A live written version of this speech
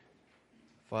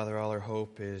Father, all our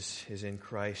hope is in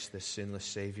Christ, the sinless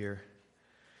Savior.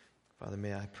 Father,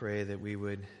 may I pray that we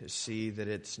would see that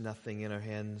it's nothing in our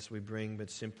hands we bring,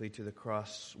 but simply to the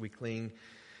cross we cling,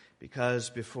 because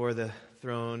before the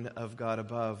throne of God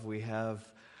above, we have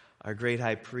our great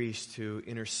high priest who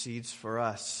intercedes for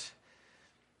us.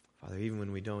 Father, even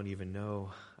when we don't even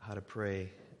know how to pray,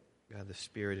 God, the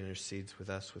Spirit intercedes with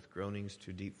us with groanings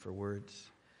too deep for words.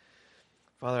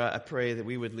 Father, I pray that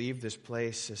we would leave this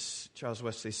place, as Charles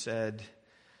Wesley said,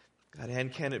 God,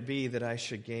 and can it be that I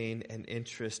should gain an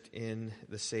interest in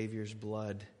the Savior's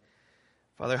blood?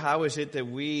 Father, how is it that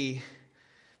we,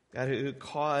 God, who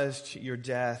caused your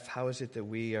death, how is it that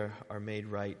we are made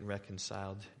right and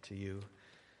reconciled to you?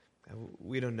 God,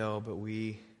 we don't know, but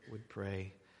we would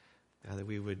pray, God, that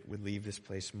we would leave this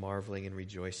place marveling and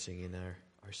rejoicing in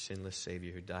our sinless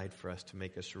Savior who died for us to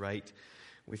make us right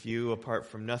with you, apart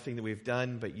from nothing that we've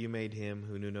done, but you made him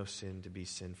who knew no sin to be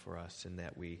sin for us, and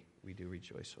that we do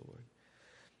rejoice, O Lord.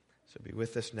 So be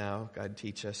with us now. God,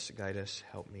 teach us, guide us,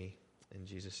 help me. In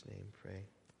Jesus' name, pray.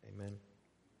 Amen.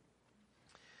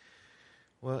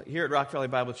 Well, here at Rock Valley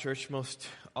Bible Church, most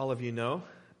all of you know.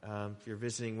 If you're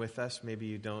visiting with us, maybe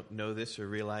you don't know this or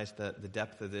realize the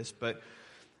depth of this, but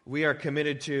we are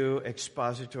committed to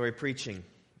expository preaching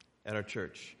at our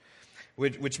church.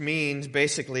 Which means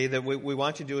basically that what we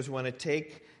want to do is we want to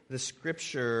take the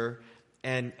Scripture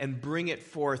and bring it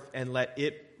forth and let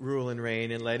it rule and reign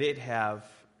and let it have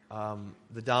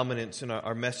the dominance in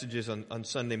our messages on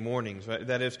Sunday mornings. Right?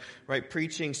 That is, right,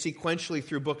 preaching sequentially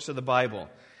through books of the Bible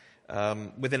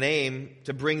with an aim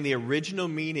to bring the original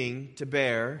meaning to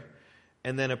bear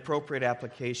and then appropriate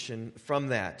application from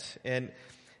that.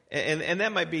 And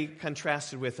that might be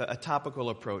contrasted with a topical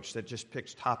approach that just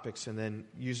picks topics and then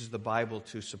uses the Bible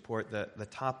to support the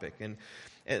topic. And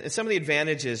some of the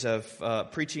advantages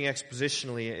of preaching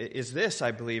expositionally is this,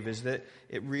 I believe, is that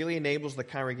it really enables the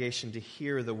congregation to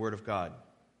hear the Word of God.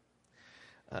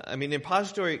 In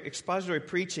expository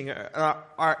preaching,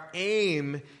 our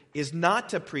aim is not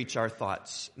to preach our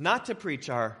thoughts, not to preach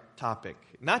our topic,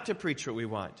 not to preach what we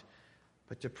want,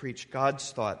 but to preach God's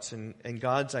thoughts and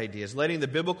God's ideas, letting the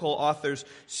biblical authors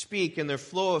speak in their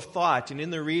flow of thought and in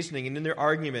their reasoning and in their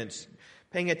arguments,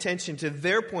 paying attention to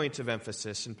their points of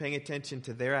emphasis and paying attention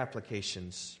to their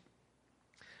applications.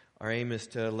 Our aim is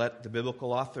to let the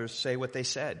biblical authors say what they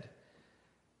said,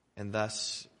 and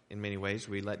thus, in many ways,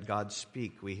 we let God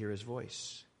speak. We hear His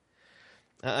voice.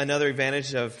 Another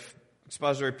advantage of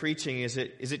expository preaching is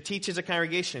it teaches a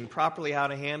congregation properly how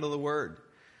to handle the Word.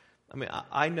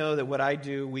 I know that what I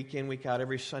do week in, week out,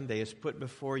 every Sunday is put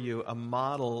before you a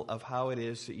model of how it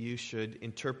is that you should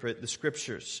interpret the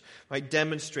Scriptures, right?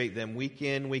 Demonstrate them week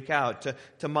in, week out,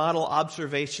 to model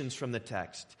observations from the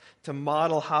text, to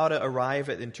model how to arrive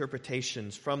at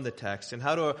interpretations from the text, and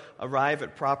how to arrive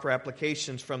at proper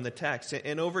applications from the text.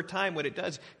 And over time, what it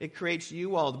does, it creates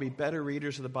you all to be better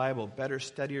readers of the Bible, better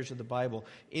studiers of the Bible,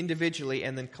 individually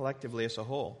and then collectively as a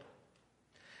whole.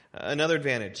 Another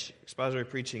advantage, expository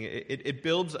preaching, it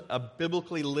builds a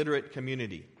biblically literate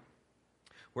community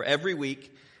where every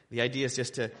week the idea is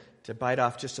just to bite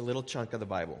off just a little chunk of the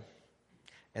Bible.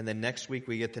 And then next week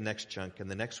we get the next chunk, and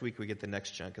the next week we get the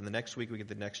next chunk, and the next week we get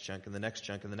the next chunk, and the next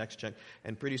chunk, and the next chunk,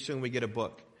 and pretty soon we get a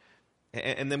book.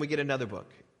 And then we get another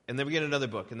book, and then we get another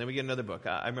book, and then we get another book.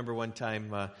 I remember one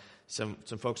time some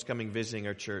folks coming visiting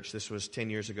our church. This was 10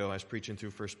 years ago. I was preaching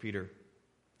through 1 Peter.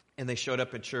 And they showed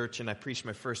up at church, and I preached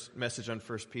my first message on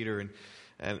 1 Peter,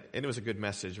 and it was a good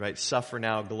message, right? Suffer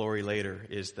now, glory later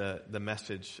is the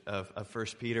message of 1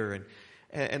 Peter.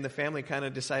 And the family kind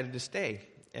of decided to stay.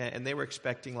 And they were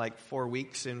expecting like 4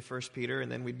 weeks in 1 Peter, and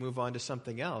then we'd move on to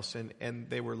something else. And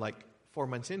they were like 4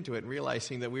 months into it, and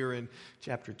realizing that we were in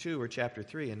chapter 2 or chapter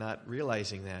 3 and not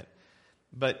realizing that.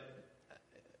 But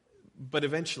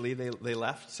eventually they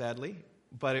left, sadly.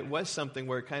 But it was something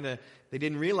where they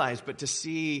didn't realize, but to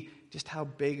see just how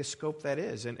big a scope that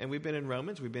is. And we've been in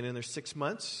Romans, we've been in there 6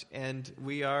 months, and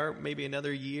we are maybe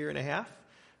another year and a half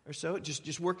or so,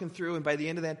 just working through. And by the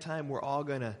end of that time, we're all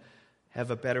going to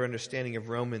have a better understanding of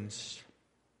Romans.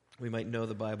 We might know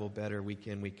the Bible better week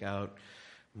in, week out,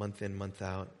 month in, month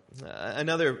out.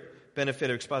 Another benefit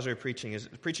of expository preaching is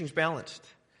preaching's balanced.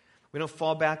 We don't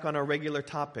fall back on our regular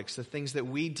topics, the things that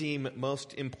we deem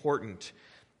most important,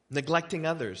 neglecting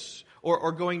others,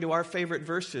 or going to our favorite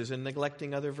verses and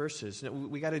neglecting other verses.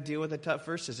 We got to deal with the tough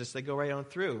verses as they go right on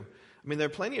through. There are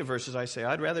plenty of verses I say,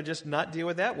 I'd rather just not deal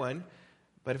with that one,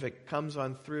 but if it comes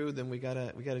on through, then we got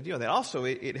to deal with that. Also,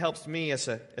 it helps me as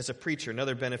a preacher.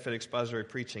 Another benefit of expository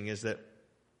preaching is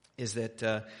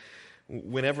that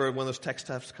whenever one of those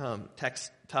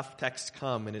tough texts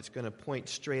come, and it's going to point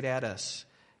straight at us,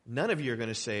 None of you are going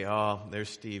to say, oh, there's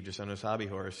Steve just on his hobby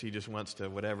horse. He just wants to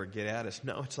whatever, get at us.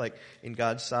 No, it's like in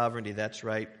God's sovereignty, that's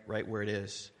right where it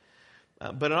is.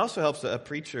 But it also helps a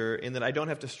preacher in that I don't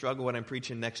have to struggle when I'm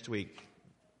preaching next week.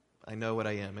 I know what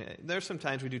I am. There's some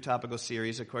times we do topical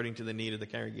series according to the need of the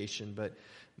congregation, but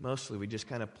mostly we just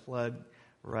kind of plug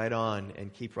right on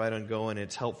and keep right on going.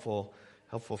 It's helpful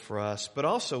for us. But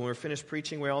also, when we're finished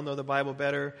preaching, we all know the Bible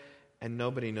better, and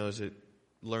nobody knows it,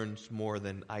 learns more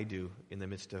than I do in the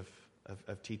midst of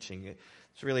teaching.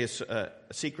 It's really a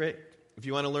secret. If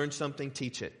you want to learn something,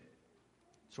 teach it.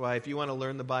 That's why if you want to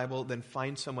learn the Bible, then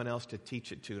find someone else to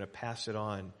teach it to pass it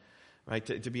on. Right?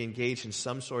 To be engaged in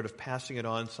some sort of passing it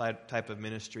on type of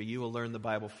ministry. You will learn the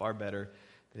Bible far better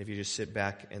than if you just sit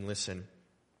back and listen.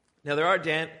 Now, there are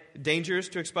dangers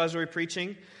to expository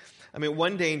preaching. I mean,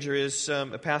 one danger is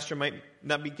a pastor might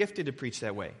not be gifted to preach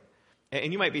that way.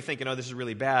 And you might be thinking, oh, this is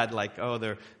really bad, like, oh,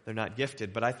 they're not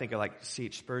gifted. But I think of like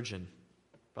C.H. Spurgeon,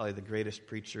 probably the greatest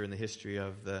preacher in the history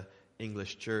of the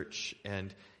English church.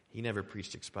 And he never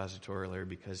preached expositorily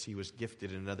because he was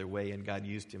gifted in another way, and God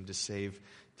used him to save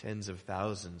tens of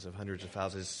thousands, of hundreds of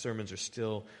thousands. His sermons are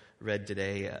still read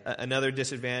today. Another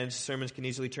disadvantage, sermons can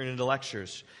easily turn into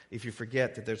lectures if you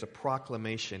forget that there's a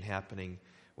proclamation happening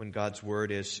when God's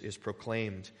word is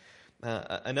proclaimed.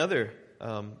 Another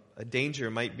a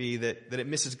danger might be that it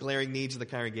misses glaring needs of the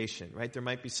congregation, right? There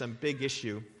might be some big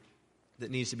issue that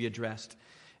needs to be addressed,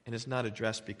 and it's not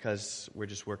addressed because we're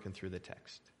just working through the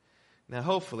text. Now,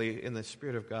 hopefully, in the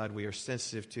Spirit of God, we are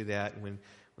sensitive to that when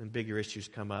bigger issues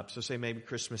come up. So say maybe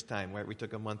Christmas time, right? We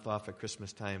took a month off at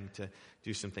Christmas time to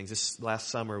do some things. This last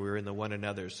summer, we were in the one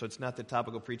another. So it's not that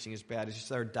topical preaching is bad. It's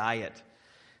just our diet.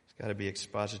 It's got to be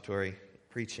expository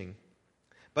preaching.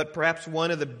 But perhaps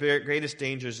one of the greatest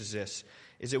dangers is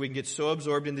that we can get so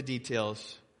absorbed in the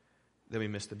details that we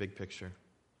miss the big picture.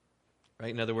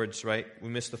 Right? In other words, right, we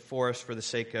miss the forest for the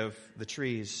sake of the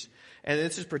trees. And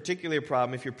this is particularly a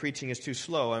problem if your preaching is too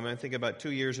slow. I mean, I think about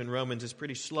 2 years in Romans is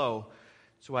pretty slow.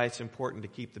 That's why it's important to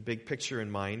keep the big picture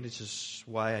in mind. This is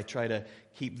why I try to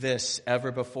keep this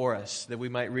ever before us, that we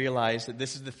might realize that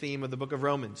this is the theme of the book of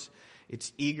Romans.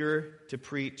 It's eager to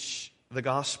preach the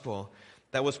gospel.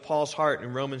 That was Paul's heart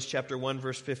in Romans chapter 1,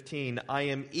 verse 15. I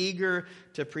am eager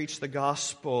to preach the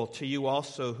gospel to you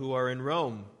also who are in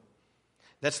Rome.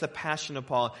 That's the passion of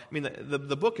Paul. I mean,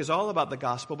 the book is all about the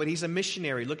gospel, but he's a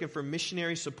missionary, looking for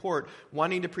missionary support,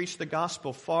 wanting to preach the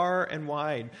gospel far and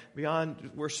wide,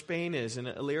 beyond where Spain is, in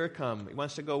Illyricum. He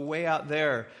wants to go way out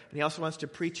there, and he also wants to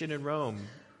preach it in Rome.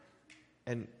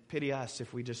 And pity us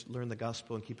if we just learn the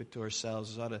gospel and keep it to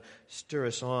ourselves. It ought to stir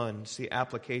us on. It's the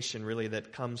application, really,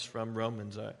 that comes from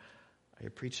Romans. Are you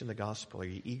preaching the gospel? Are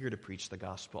you eager to preach the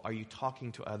gospel? Are you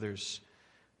talking to others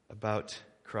about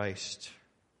Christ?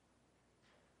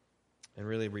 And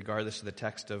really, regardless of the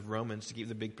text of Romans, to keep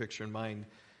the big picture in mind,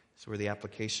 is where the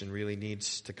application really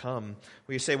needs to come.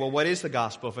 Well, you say, well, what is the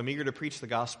gospel? If I'm eager to preach the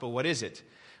gospel, what is it?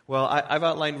 Well, I've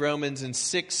outlined Romans in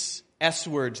 6 S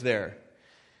words there.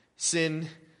 Sin,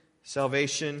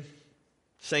 salvation,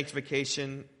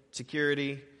 sanctification,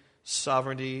 security,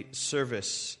 sovereignty,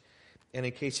 service. And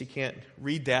in case you can't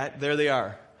read that, there they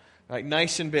are. Right,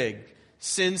 nice and big.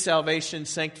 Sin, salvation,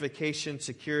 sanctification,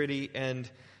 security, and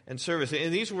service.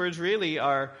 And these words really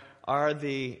are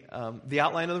the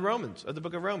outline of the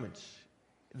book of Romans.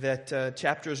 That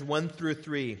chapters 1 through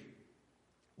 3,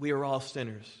 we are all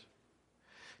sinners.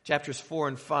 Chapters 4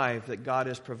 and 5, that God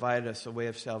has provided us a way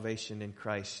of salvation in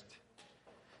Christ.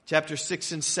 Chapters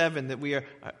 6 and 7, that we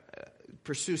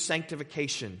pursue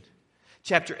sanctification.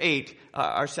 Chapter 8,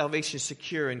 our salvation is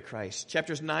secure in Christ.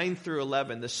 Chapters 9 through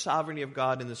 11, the sovereignty of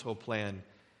God in this whole plan.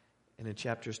 And in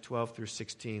chapters 12 through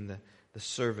 16, the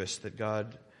service that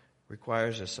God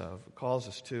requires us of, calls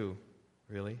us to,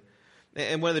 really.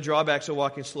 And one of the drawbacks of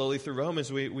walking slowly through Rome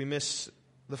is we miss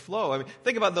the flow. I mean,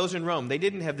 think about those in Rome. They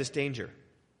didn't have this danger.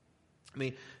 I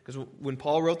mean, because when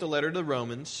Paul wrote the letter to the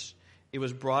Romans, it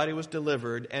was brought, it was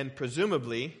delivered, and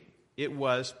presumably it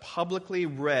was publicly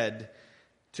read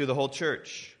to the whole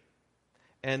church.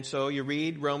 And so you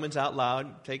read Romans out loud.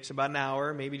 It takes about an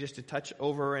hour, maybe just a touch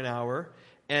over an hour.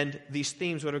 And these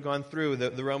themes would have gone through.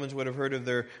 The Romans would have heard of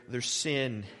their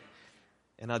sin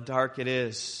and how dark it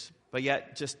is. But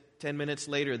yet, just 10 minutes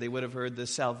later, they would have heard the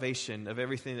salvation of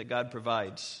everything that God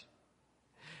provides.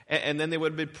 And then they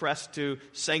would have been pressed to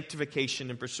sanctification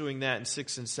and pursuing that in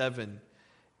 6 and 7.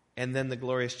 And then the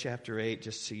glorious chapter 8,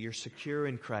 just so you're secure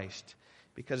in Christ.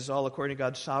 Because it's all according to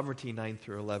God's sovereignty, 9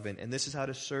 through 11. And this is how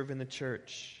to serve in the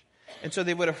church. And so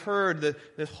they would have heard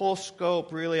the whole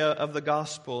scope, really, of the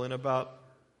gospel and about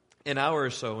an hour or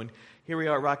so. And here we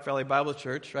are at Rock Valley Bible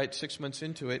Church, right, 6 months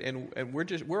into it, and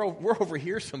we're over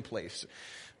here someplace,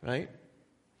 right?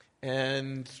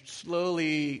 And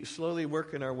slowly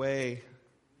working our way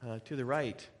to the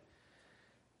right.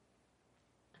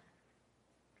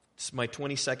 It's my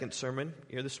 22nd sermon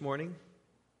here this morning,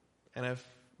 and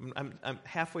I'm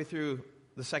halfway through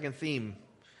the second theme.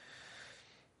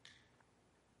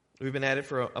 We've been at it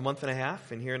for a month and a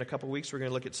half, and here in a couple weeks we're going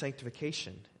to look at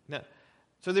sanctification. Now,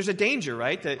 so there's a danger,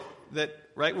 right, that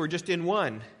right, we're just in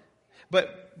one.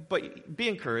 But be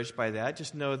encouraged by that.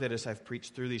 Just know that as I've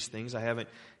preached through these things, I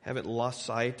haven't lost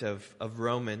sight of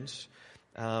Romans.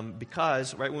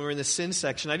 Because, right, when we're in the sin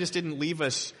section, I just didn't leave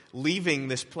us leaving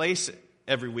this place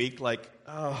every week like,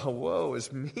 oh, woe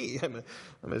is me.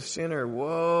 I'm a sinner.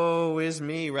 Woe is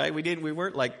me, right? We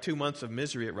weren't like 2 months of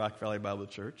misery at Rock Valley Bible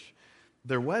Church.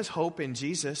 There was hope in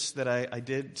Jesus that I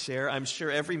did share. I'm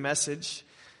sure every message,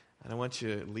 I don't want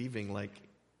you leaving like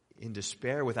in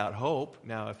despair without hope.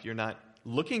 Now, if you're not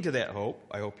looking to that hope,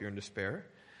 I hope you're in despair.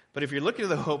 But if you're looking to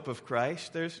the hope of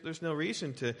Christ, there's no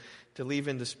reason to leave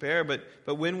in despair.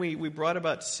 But when we brought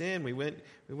about sin, we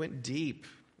went deep,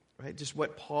 right? Just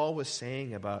what Paul was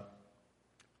saying about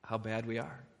how bad we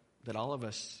are, that all of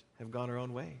us have gone our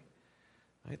own way.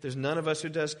 Right? There's none of us who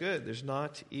does good. There's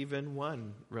not even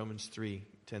one, Romans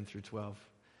 3:10 through 12.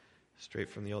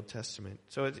 Straight from the Old Testament.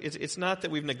 So it's not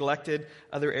that we've neglected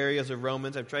other areas of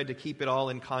Romans. I've tried to keep it all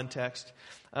in context.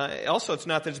 Also, it's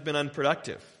not that it's been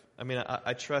unproductive. I mean,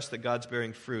 I trust that God's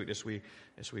bearing fruit as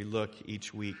we look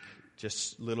each week,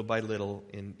 just little by little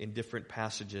in different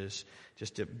passages,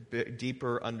 just a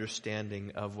deeper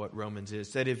understanding of what Romans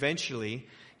is. That eventually,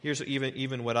 here's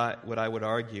even what I would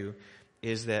argue,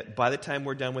 is that by the time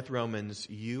we're done with Romans,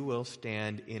 you will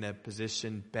stand in a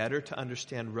position better to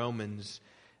understand Romans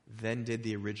than did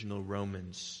the original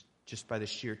Romans, just by the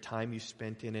sheer time you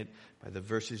spent in it, by the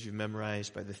verses you've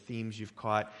memorized, by the themes you've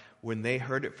caught. When they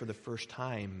heard it for the first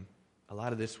time, a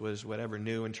lot of this was whatever,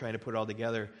 new and trying to put it all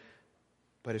together.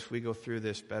 But as we go through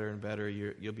this better and better,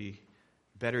 you'll be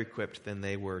better equipped than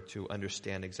they were to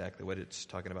understand exactly what it's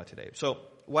talking about today. So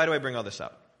why do I bring all this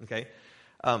up? Okay.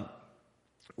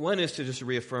 One is to just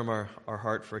reaffirm our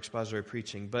heart for expository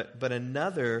preaching, but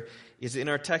another is in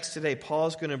our text today,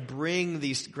 Paul's going to bring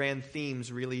these grand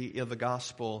themes really of the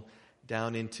gospel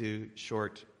down into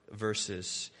short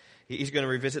verses. He's going to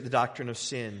revisit the doctrine of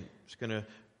sin. He's going to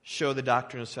show the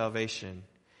doctrine of salvation.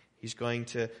 He's going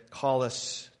to call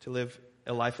us to live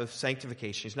a life of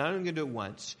sanctification. He's not only going to do it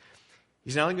once,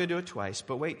 he's not only going to do it twice,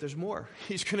 but wait, there's more.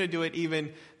 He's going to do it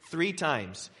even 3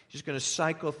 times. He's going to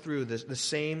cycle through the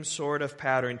same sort of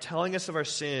pattern, telling us of our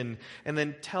sin and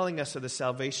then telling us of the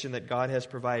salvation that God has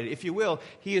provided. If you will,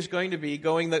 he is going to be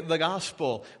going the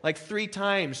gospel like 3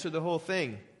 times through the whole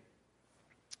thing.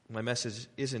 My message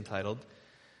is entitled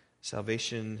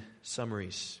Salvation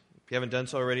Summaries. If you haven't done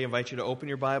so already, I invite you to open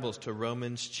your Bibles to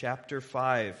Romans chapter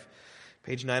 5,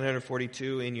 page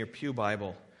 942 in your pew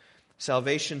Bible.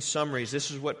 Salvation summaries.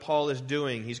 This is what Paul is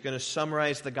doing. He's going to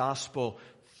summarize the gospel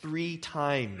 3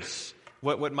 times.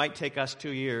 What might take us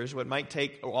 2 years, what might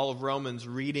take all of Romans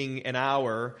reading an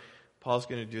hour, Paul's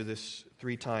going to do this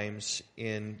 3 times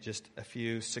in just a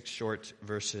few 6 short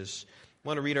verses. I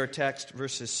want to read our text,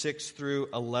 verses 6 through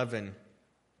 11. It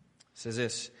says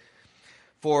this,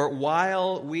 "For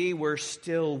while we were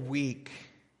still weak,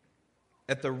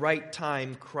 at the right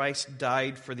time Christ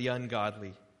died for the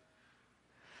ungodly.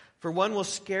 For one will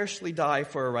scarcely die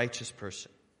for a righteous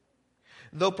person,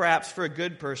 though perhaps for a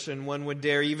good person one would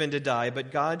dare even to die.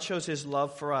 But God shows his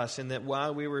love for us in that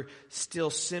while we were still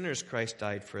sinners, Christ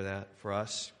died for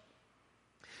us.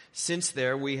 Since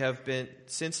therefore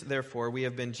we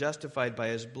have been justified by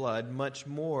his blood, much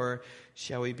more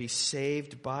shall we be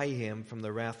saved by him from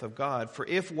the wrath of God. For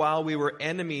if while we were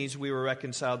enemies we were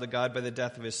reconciled to God by the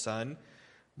death of his Son,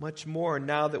 much more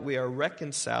now that we are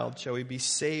reconciled shall we be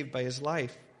saved by his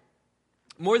life.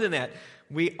 More than that,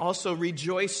 we also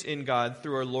rejoice in God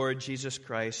through our Lord Jesus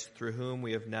Christ, through whom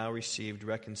we have now received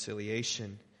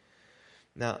reconciliation."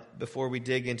 Now, before we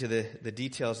dig into the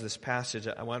details of this passage,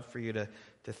 I want for you to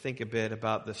think a bit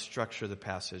about the structure of the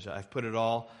passage. I've put it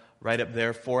all right up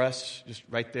there for us, just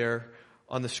right there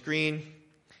on the screen.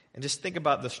 And just think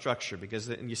about the structure, because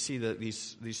you see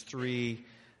these 3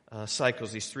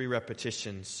 cycles, these 3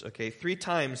 repetitions. Okay, 3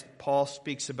 times Paul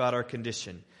speaks about our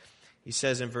condition. He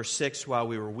says in verse 6, while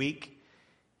we were weak.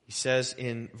 He says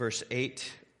in verse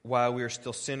 8, while we were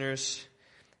still sinners.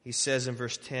 He says in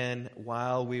verse 10,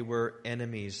 while we were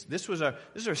enemies. This is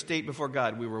our state before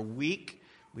God. We were weak,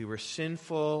 we were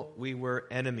sinful, we were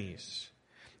enemies.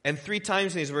 And 3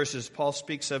 times in these verses, Paul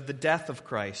speaks of the death of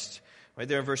Christ. Right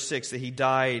there in verse 6, that he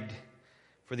died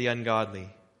for the ungodly.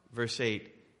 Verse 8,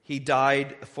 he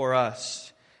died for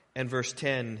us. And verse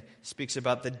 10 speaks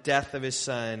about the death of his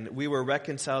Son. We were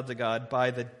reconciled to God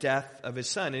by the death of his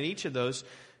Son. And each of those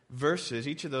verses,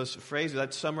 each of those phrases,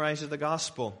 that summarizes the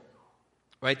gospel.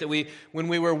 Right? That when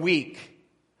we were weak,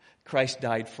 Christ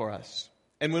died for us.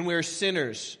 And when we were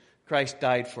sinners, Christ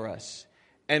died for us.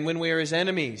 And when we were his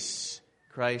enemies,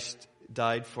 Christ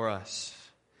died for us.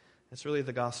 That's really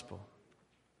the gospel.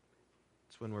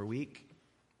 It's when we're weak,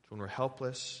 it's when we're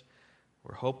helpless,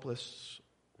 we're hopeless,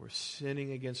 we're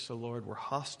sinning against the Lord, we're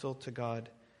hostile to God.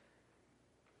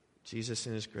 Jesus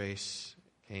in his grace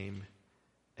came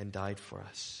and died for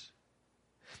us.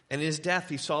 And in his death,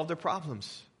 he solved the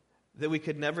problems that we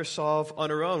could never solve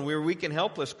on our own. We were weak and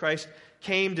helpless. Christ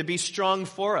came to be strong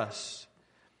for us.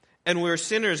 And we were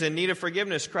sinners in need of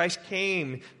forgiveness. Christ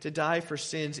came to die for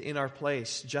sins in our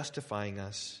place, justifying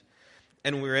us.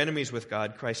 And we were enemies with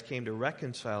God. Christ came to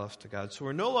reconcile us to God. So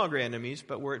we're no longer enemies,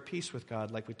 but we're at peace with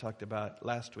God, like we talked about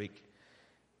last week.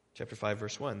 Chapter 5,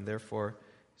 verse 1. Therefore,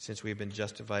 since we have been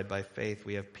justified by faith,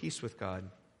 we have peace with God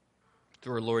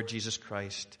through our Lord Jesus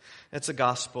Christ. That's the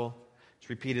gospel. It's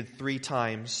repeated 3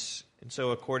 times. And so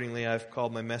accordingly, I've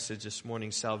called my message this morning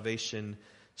Salvation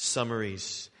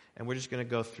Summaries. And we're just going to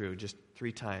go through just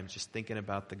 3 times, just thinking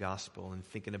about the gospel and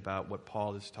thinking about what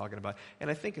Paul is talking about. And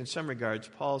I think in some regards,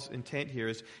 Paul's intent here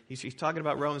is he's talking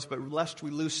about Romans, but lest we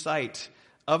lose sight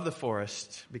of the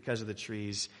forest because of the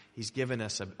trees, he's given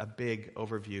us a big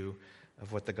overview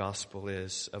of what the gospel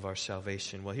is, of our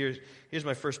salvation. Well, here's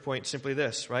my first point, simply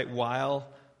this, right? While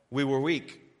we were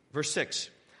weak. Verse 6,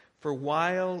 for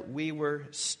while we were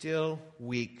still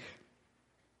weak,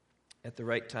 at the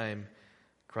right time,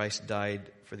 Christ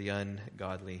died for the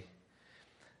ungodly.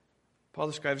 Paul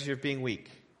describes here being weak.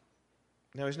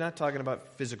 Now, he's not talking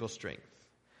about physical strength.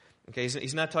 Okay,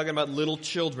 he's not talking about little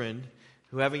children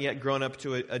who haven't yet grown up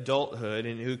to adulthood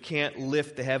and who can't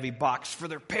lift the heavy box for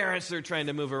their parents they're trying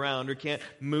to move around, or can't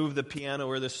move the piano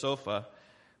or the sofa.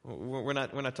 We're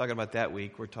not talking about that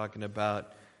weak. We're talking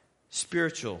about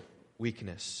spiritual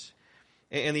weakness.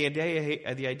 And the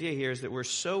idea here is that we're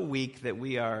so weak that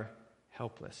we are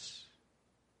helpless.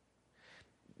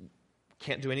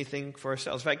 Can't do anything for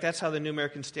ourselves. In fact, that's how the New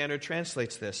American Standard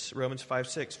translates this. Romans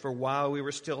 5:6. For while we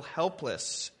were still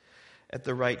helpless, at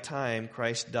the right time,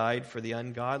 Christ died for the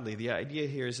ungodly. The idea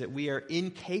here is that we are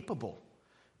incapable.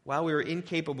 While we were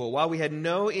incapable, while we had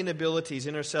no inabilities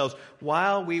in ourselves,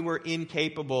 while we were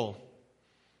incapable,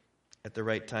 at the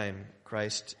right time,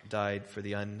 Christ died for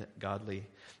the ungodly.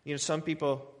 You know, some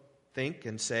people think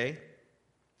and say,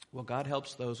 well, God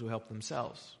helps those who help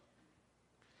themselves.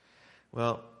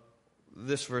 Well,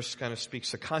 this verse kind of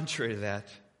speaks the contrary to that.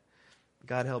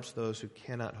 God helps those who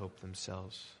cannot help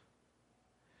themselves.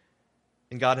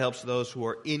 And God helps those who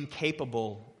are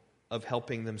incapable of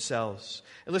helping themselves.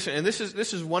 And listen, and this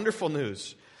is wonderful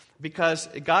news, because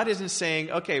God isn't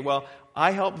saying, okay, well,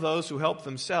 I help those who help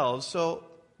themselves, so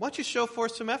why don't you show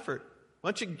forth some effort?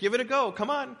 Why don't you give it a go? Come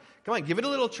on, give it a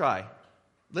little try.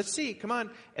 Let's see, come on.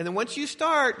 And then once you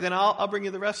start, then I'll bring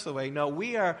you the rest of the way. No,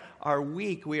 we are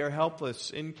weak, we are helpless,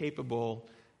 incapable,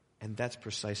 and that's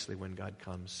precisely when God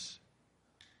comes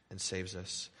and saves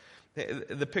us.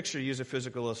 The picture, to use a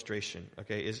physical illustration,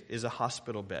 okay, is a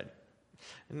hospital bed.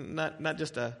 Not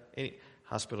just any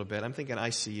hospital bed. I'm thinking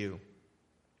ICU.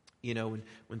 You know,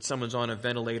 when someone's on a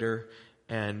ventilator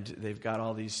and they've got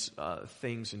all these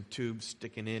things and tubes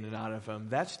sticking in and out of them.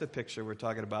 That's the picture we're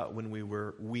talking about when we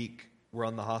were weak. We're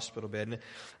on the hospital bed. And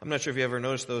I'm not sure if you ever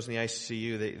noticed those in the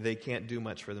ICU. They can't do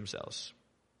much for themselves.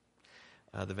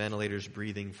 The ventilator's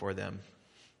breathing for them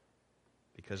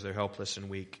because they're helpless and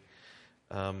weak.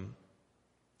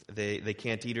 They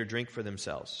can't eat or drink for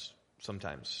themselves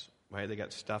sometimes, right? They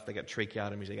got stuff. They got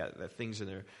tracheotomies. They got things in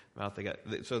their mouth.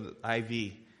 So the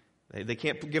IV. They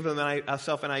can't give them an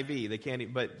IV. They can't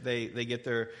eat, but they get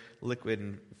their liquid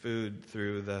and food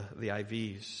through the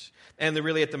IVs. And they're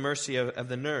really at the mercy of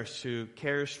the nurse who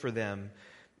cares for them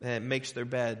and makes their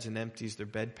beds and empties their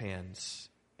bedpans.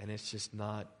 And it's just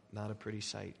not a pretty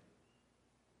sight.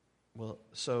 Well,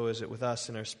 so is it with us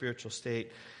in our spiritual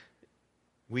state.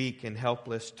 Weak and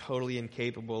helpless, totally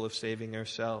incapable of saving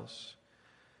ourselves.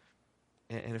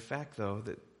 And in fact, though,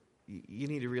 that you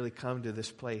need to really come to this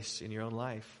place in your own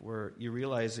life where you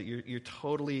realize that you're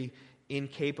totally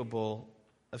incapable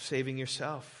of saving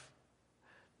yourself.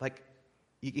 Like,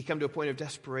 you come to a point of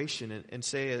desperation and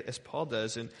say, as Paul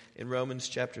does in Romans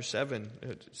chapter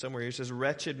 7, somewhere he says,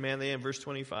 wretched man that I am, verse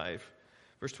 25.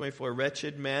 Verse 24,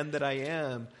 wretched man that I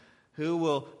am, Who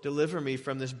will deliver me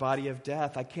from this body of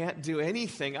death? I can't do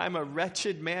anything. I'm a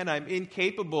wretched man. I'm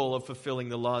incapable of fulfilling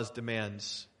the law's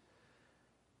demands.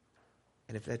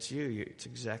 And if that's you, it's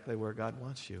exactly where God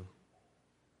wants you.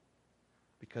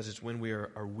 Because it's when we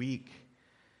are weak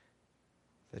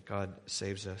that God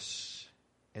saves us.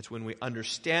 It's when we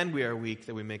understand we are weak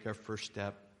that we make our first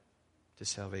step to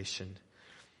salvation.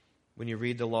 When you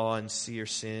read the law and see your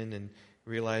sin and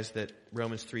realize that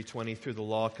Romans 3:20, through the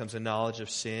law comes a knowledge of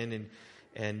sin,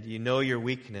 and you know your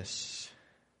weakness,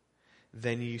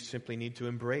 then you simply need to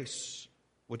embrace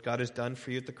what God has done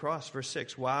for you at the cross. Verse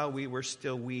 6, while we were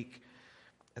still weak,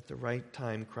 at the right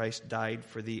time Christ died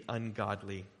for the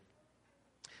ungodly.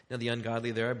 Now the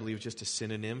ungodly there, I believe, is just a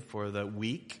synonym for the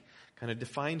weak. Kind of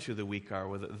defines who the weak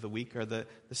are. The weak are the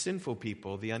sinful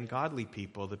people, the ungodly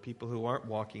people, the people who aren't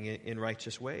walking in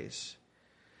righteous ways.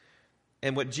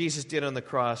 And what Jesus did on the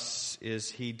cross is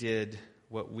he did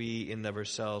what we in and of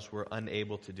ourselves were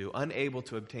unable to do, unable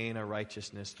to obtain our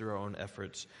righteousness through our own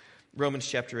efforts. Romans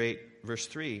chapter 8, verse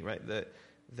 3, right,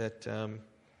 that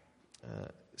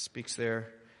speaks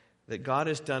there that God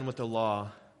has done what the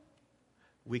law,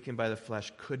 weakened by the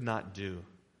flesh, could not do.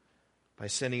 By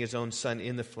sending his own Son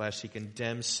in the flesh, he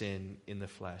condemns sin in the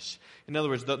flesh. In other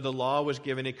words, the law was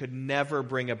given, it could never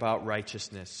bring about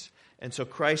righteousness. And so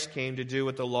Christ came to do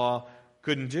what the law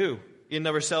couldn't do. In and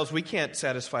of ourselves, we can't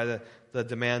satisfy the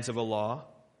demands of a law.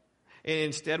 And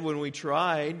instead, when we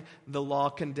tried, the law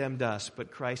condemned us.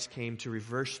 But Christ came to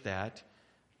reverse that.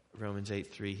 Romans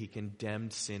 8:3, he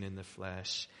condemned sin in the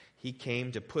flesh. He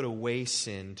came to put away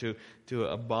sin, to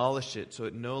abolish it so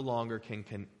it no longer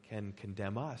can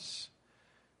condemn us.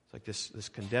 It's like this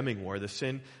condemning war. The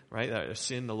sin, right?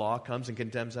 The law comes and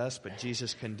condemns us, but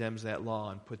Jesus condemns that law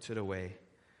and puts it away.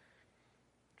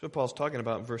 That's what Paul's talking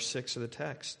about in verse 6 of the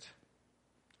text.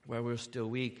 While we were still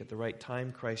weak, at the right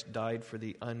time, Christ died for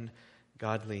the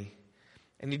ungodly.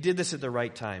 And he did this at the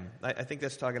right time. I think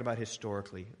that's talking about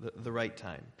historically, the right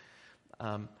time.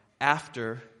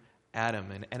 After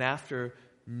Adam and after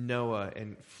Noah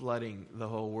and flooding the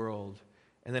whole world.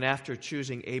 And then after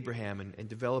choosing Abraham and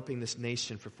developing this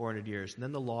nation for 400 years. And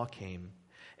then the law came.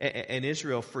 And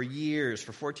Israel for years,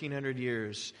 for 1,400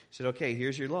 years, said, okay,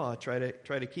 here's your law. Try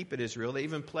to keep it, Israel. They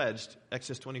even pledged,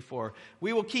 Exodus 24,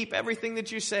 we will keep everything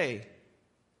that you say.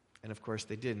 And of course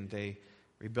they didn't. They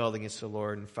rebelled against the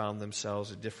Lord and found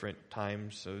themselves at different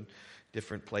times, so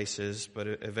different places. But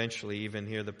eventually, even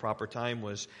here, the proper time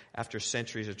was after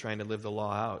centuries of trying to live the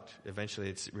law out. Eventually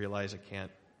it's realized it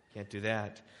can't do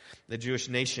that. The Jewish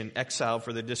nation exiled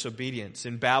for their disobedience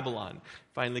in Babylon,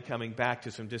 finally coming back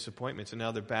to some disappointments, and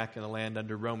now they're back in the land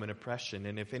under Roman oppression.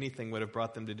 And if anything would have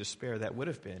brought them to despair, that would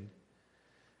have been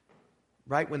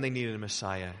right when they needed a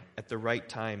Messiah. At the right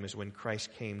time is when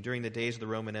Christ came. During the days of the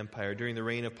Roman Empire, during the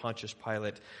reign of Pontius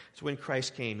Pilate, it's when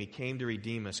Christ came. He came to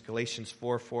redeem us. Galatians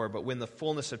 4:4. But when the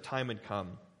fullness of time had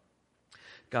come,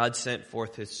 God sent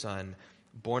forth his Son,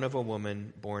 born of a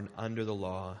woman, born under the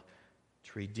law,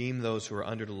 to redeem those who are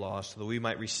under the law so that we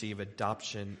might receive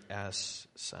adoption as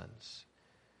sons.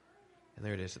 And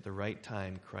there it is. At the right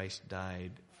time, Christ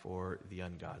died for the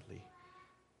ungodly.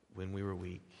 When we were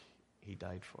weak, he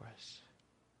died for us.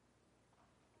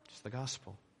 It's the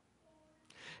gospel.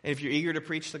 And if you're eager to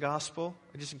preach the gospel,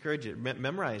 I just encourage you,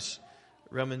 memorize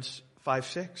Romans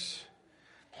 5:6.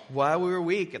 While we were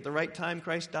weak, at the right time,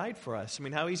 Christ died for us. I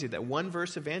mean, how easy. That one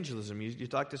verse evangelism. You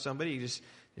talk to somebody,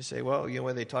 you say, well, you know,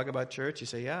 when they talk about church, you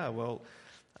say, yeah, well,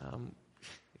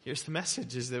 here's the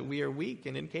message, is that we are weak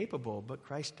and incapable, but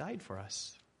Christ died for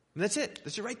us. And that's it.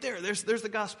 That's it right there. There's the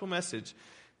gospel message.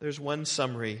 There's one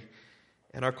summary.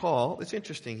 And our call, it's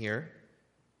interesting here,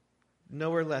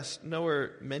 nowhere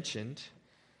mentioned,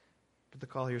 but the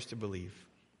call here is to believe,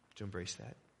 to embrace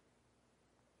that.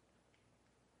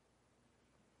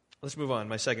 Let's move on.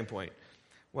 My second point.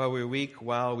 While we were weak,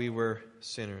 while we were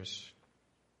sinners.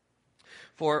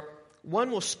 For one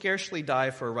will scarcely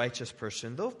die for a righteous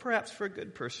person, though perhaps for a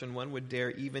good person one would dare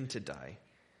even to die.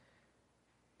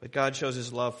 But God shows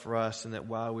his love for us, and that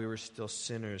while we were still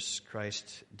sinners,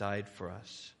 Christ died for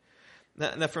us.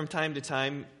 Now from time to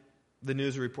time, the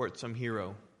news reports some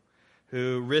hero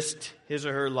who risked his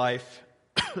or her life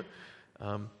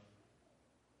and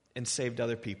saved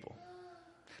other people,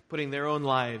 putting their own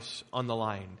lives on the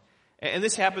line. And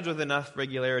this happens with enough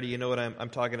regularity. You know what I'm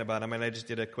talking about. I mean, I just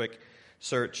did a quick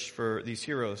search for these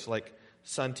heroes, like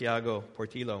Santiago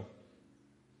Portillo.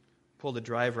 Pulled a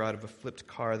driver out of a flipped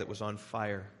car that was on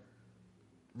fire,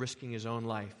 risking his own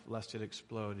life lest it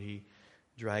explode. He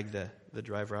dragged the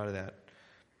driver out of that.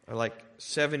 Or like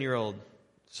 7-year-old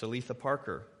Salitha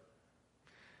Parker,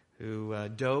 who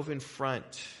dove in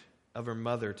front of her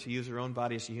mother to use her own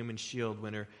body as a human shield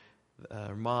when her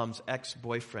mom's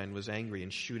ex-boyfriend was angry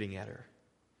and shooting at her,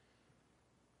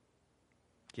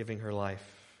 giving her life.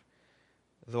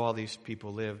 Though all these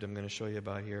people lived, I'm going to show you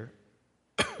about here.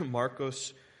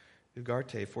 Marcos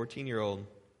Ugarte, 14-year-old,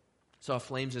 saw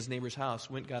flames in his neighbor's house,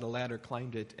 went, got a ladder,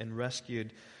 climbed it, and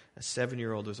rescued a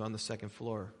 7-year-old who was on the second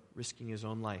floor, risking his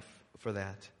own life for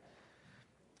that.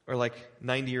 Or like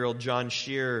 90-year-old John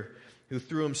Shear, who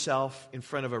threw himself in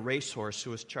front of a racehorse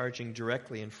who was charging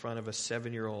directly in front of a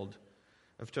 5-year-old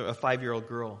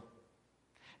girl.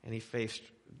 And he faced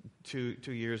two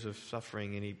years of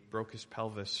suffering, and he broke his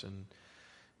pelvis. And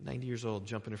 90 years old,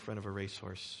 jumping in front of a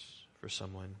racehorse for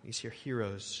someone. These are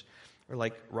heroes. Or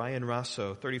like Ryan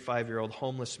Rosso, 35-year-old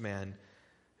homeless man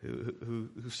who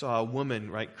saw a woman,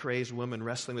 right, crazed woman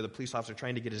wrestling with a police officer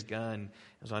trying to get his gun.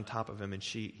 It was on top of him, and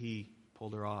he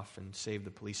pulled her off and saved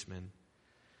the policeman.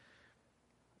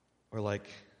 Or like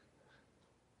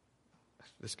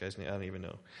this guy's name, I don't even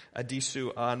know.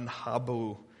 Adisu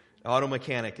Anhabu, auto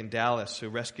mechanic in Dallas, who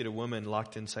rescued a woman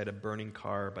locked inside a burning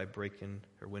car by breaking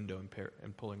her window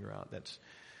and pulling her out. That's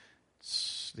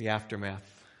the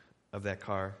aftermath of that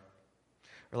car.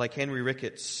 Or like Henry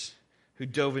Ricketts, who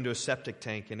dove into a septic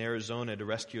tank in Arizona to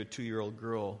rescue a 2-year-old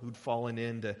girl who'd fallen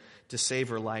in to save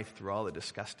her life through all the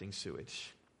disgusting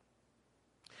sewage.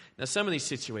 Now, some of these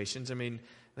situations, I mean,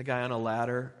 the guy on a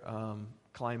ladder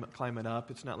climbing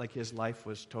up, it's not like his life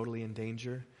was totally in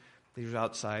danger. He was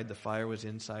outside, the fire was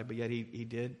inside, but yet he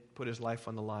did put his life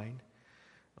on the line.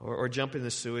 Or jump in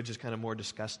the sewage is kind of more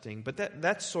disgusting. But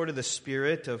that's sort of the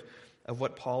spirit of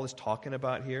what Paul is talking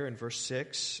about here in verse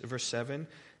 7,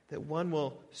 that one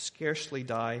will scarcely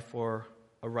die for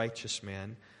a righteous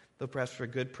man, though perhaps for a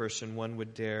good person one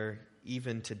would dare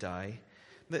even to die.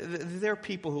 There are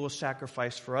people who will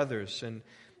sacrifice for others,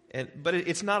 but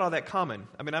it's not all that common.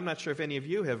 I mean, I'm not sure if any of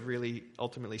you have really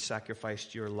ultimately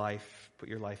sacrificed your life, put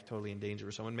your life totally in danger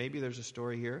for someone. Maybe there's a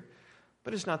story here,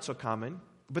 but it's not so common.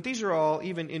 But these are all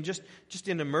even in just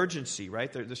in emergency,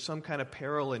 right? There's some kind of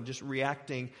peril and just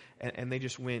reacting, and they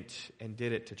just went and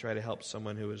did it to try to help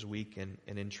someone who was weak and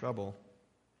in trouble.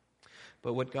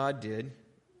 But what God did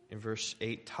in verse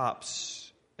 8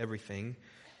 tops everything,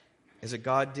 is that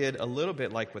God did a little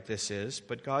bit like what this is,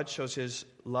 but God shows His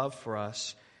love for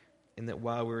us in that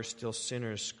while we were still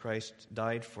sinners, Christ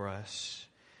died for us.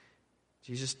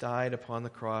 Jesus died upon the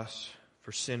cross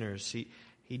for sinners.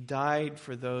 He died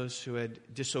for those who had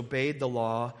disobeyed the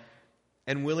law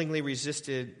and willingly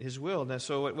resisted His will. Now,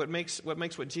 so what makes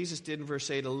what Jesus did in verse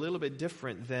 8 a little bit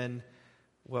different than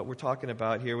what we're talking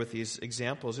about here with these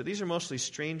examples? These are mostly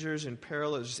strangers in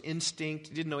peril. It was instinct.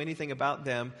 You didn't know anything about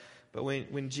them. But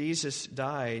when Jesus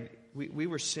died, we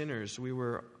were sinners. We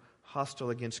were hostile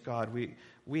against God.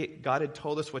 God had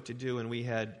told us what to do, and we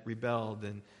had rebelled,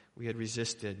 and we had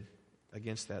resisted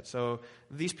against that. So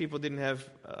these people didn't have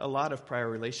a lot of prior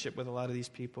relationship with a lot of these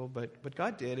people, but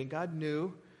God did, and God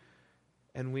knew,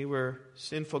 and we were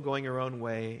sinful going our own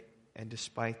way, and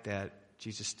despite that,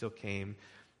 Jesus still came,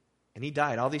 and He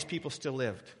died. All these people still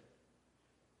lived.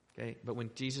 Okay? But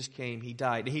when Jesus came, He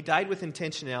died. And He died with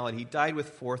intentionality. He died with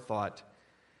forethought.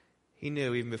 He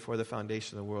knew even before the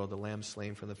foundation of the world, the Lamb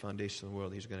slain from the foundation of the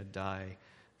world, He was going to die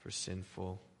for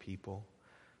sinful people.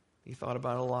 He thought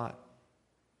about it a lot.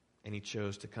 And He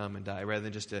chose to come and die rather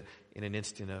than just in an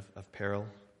instant of peril.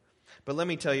 But let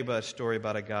me tell you about a story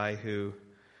about a guy who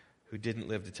didn't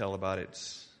live to tell about it.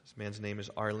 This man's name is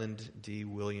Arland D.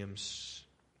 Williams.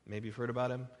 Maybe you've heard about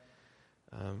him.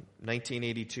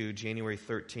 1982, January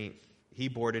 13th, he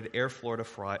boarded Air Florida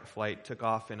flight, took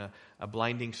off in a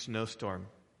blinding snowstorm,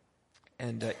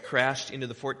 and crashed into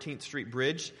the 14th Street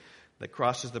Bridge that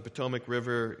crosses the Potomac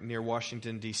River near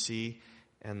Washington, D.C.,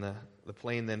 and the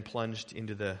plane then plunged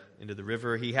into the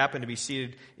river. He happened to be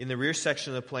seated in the rear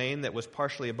section of the plane that was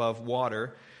partially above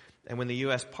water. And when the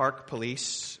U.S. Park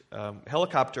Police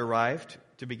helicopter arrived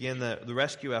to begin the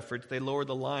rescue efforts, they lowered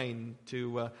the line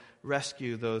to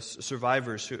rescue those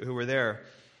survivors who were there.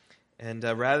 And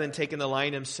rather than taking the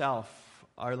line himself,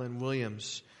 Arland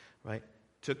Williams, right,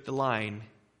 took the line,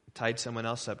 tied someone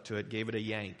else up to it, gave it a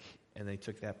yank, and they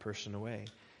took that person away.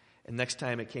 And next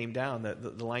time it came down,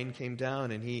 the line came down,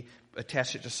 and he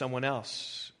attached it to someone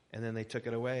else, and then they took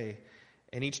it away.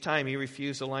 And each time he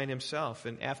refused the line himself.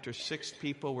 And after 6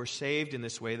 people were saved in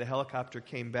this way, the helicopter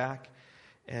came back,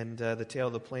 and the tail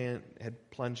of the plane had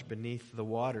plunged beneath the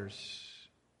waters,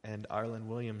 and Arland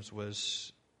Williams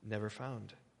was never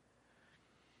found.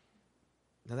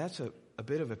 Now that's a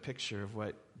bit of a picture of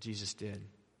what Jesus did.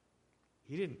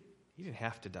 He didn't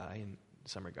have to die in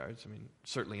some regards. I mean,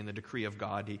 certainly in the decree of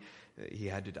God, he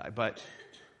had to die. But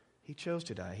He chose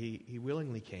to die. He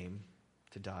willingly came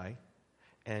to die,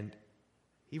 and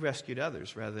he rescued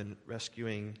others rather than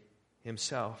rescuing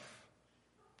himself.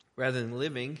 Rather than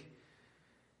living,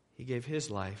 he gave his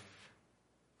life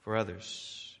for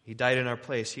others. He died in our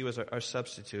place. He was our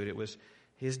substitute. It was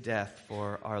his death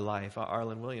for our life.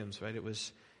 Arlen Williams, right? It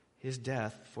was his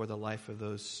death for the life of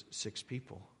those 6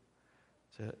 people.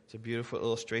 It's a beautiful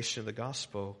illustration of the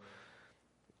gospel.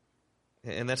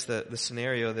 And that's the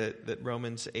scenario that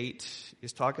Romans 8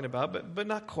 is talking about, but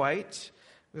not quite.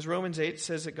 Because Romans 8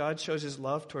 says that God shows his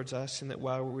love towards us and that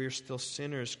while we are still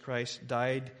sinners, Christ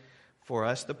died for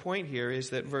us. The point here is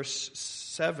that verse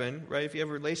 7, right, if you have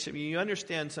a relationship, you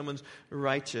understand someone's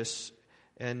righteous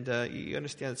and you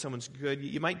understand that someone's good.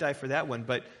 You might die for that one,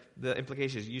 but the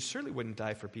implication is you certainly wouldn't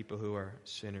die for people who are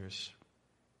sinners.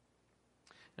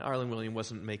 Now, Arlen Williams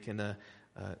wasn't making a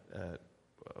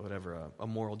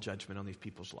moral judgment on these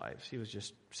people's lives. He was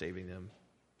just saving them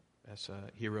as a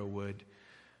hero would.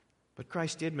 But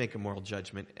Christ did make a moral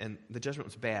judgment, and the judgment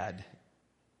was bad.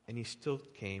 And he still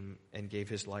came and gave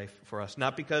his life for us.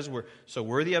 Not because we're so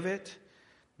worthy of it,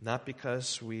 not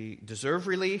because we deserve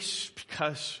release,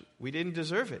 because we didn't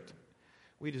deserve it.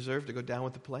 We deserve to go down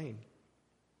with the plane.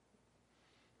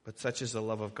 But such is the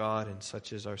love of God, and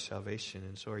such is our salvation.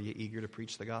 And so are you eager to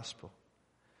preach the gospel?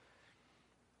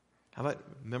 How about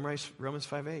memorize Romans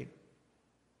 5:8?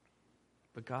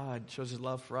 But God shows his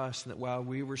love for us, and that while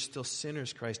we were still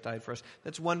sinners, Christ died for us.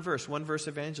 That's one verse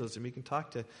evangelism. You can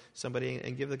talk to somebody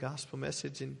and give the gospel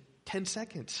message in 10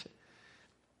 seconds.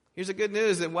 Here's the good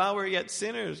news, that while we're yet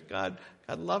sinners, God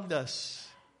loved us,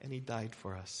 and he died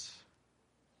for us.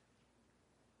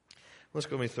 Let's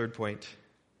go to my third point.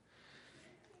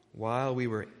 While we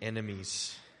were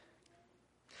enemies.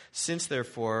 Since,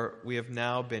 therefore, we have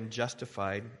now been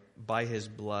justified by his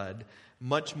blood,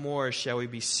 much more shall we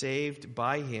be saved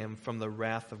by him from the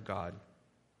wrath of God.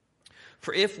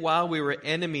 For if while we were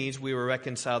enemies we were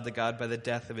reconciled to God by the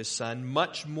death of his Son,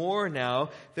 much more now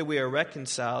that we are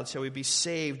reconciled shall we be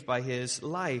saved by his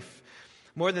life.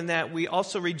 More than that, we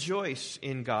also rejoice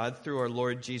in God through our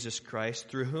Lord Jesus Christ,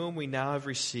 through whom we now have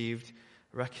received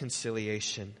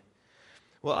reconciliation.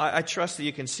 Well, I trust that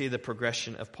you can see the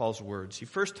progression of Paul's words. He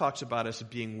first talks about us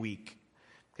being weak.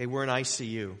 Okay, we're in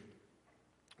ICU.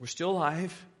 We're still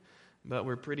alive, but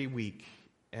we're pretty weak,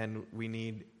 and we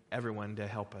need everyone to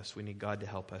help us. We need God to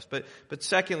help us. But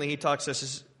secondly, he talks to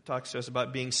us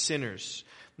about being sinners.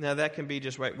 Now, that can be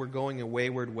just right. We're going a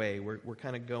wayward way. We're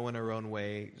kind of going our own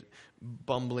way,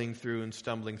 bumbling through and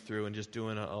stumbling through and just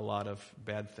doing a lot of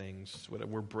bad things.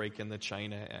 We're breaking the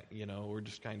china, we're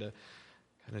just kind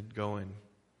of going.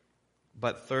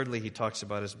 But thirdly, he talks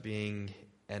about us being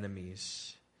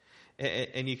enemies.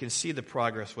 And you can see the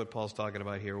progress, what Paul's talking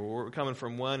about here. We're coming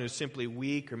from one who's simply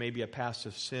weak or maybe a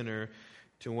passive sinner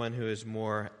to one who is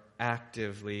more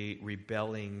actively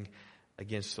rebelling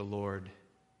against the Lord.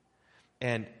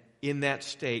 And in that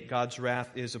state, God's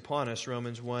wrath is upon us.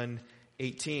 Romans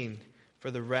 1:18. For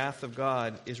the wrath of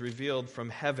God is revealed from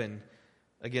heaven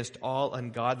against all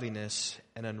ungodliness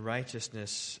and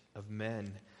unrighteousness of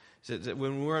men. So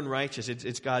when we're unrighteous,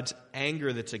 it's God's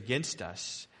anger that's against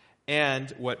us. And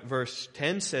what verse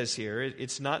 10 says here,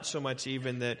 it's not so much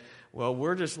even that, well,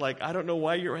 we're just like, I don't know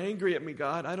why you're angry at me,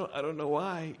 God. I don't know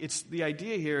why. It's the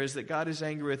idea here is that God is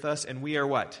angry with us, and we are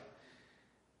what?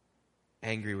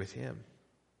 Angry with him.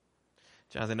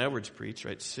 Jonathan Edwards preached,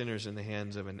 right? Sinners in the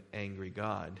hands of an angry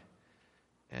God.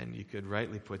 And you could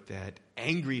rightly put that,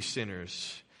 angry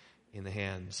sinners in the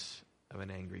hands of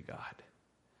an angry God.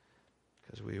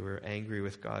 Because we were angry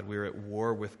with God. We were at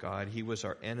war with God. He was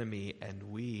our enemy,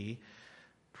 and we,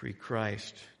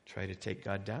 pre-Christ, try to take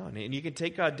God down. And you can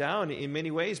take God down in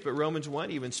many ways, but Romans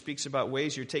 1 even speaks about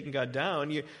ways you're taking God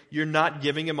down. You're not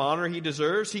giving him honor he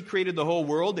deserves. He created the whole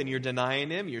world, and you're denying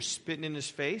him. You're spitting in his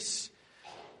face.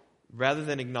 Rather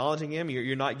than acknowledging him,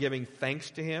 you're not giving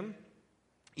thanks to him.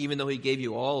 Even though he gave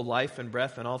you all life and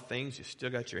breath and all things, you still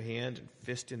got your hand and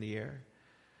fist in the air.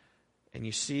 And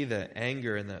you see the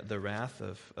anger and the wrath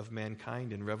of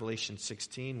mankind in Revelation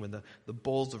 16 when the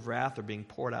bowls of wrath are being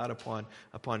poured out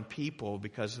upon people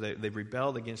because they've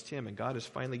rebelled against him. And God is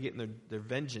finally getting their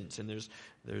vengeance. And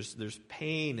there's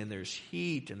pain and there's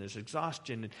heat and there's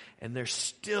exhaustion. And they're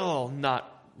still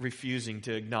not refusing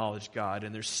to acknowledge God.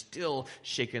 And they're still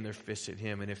shaking their fists at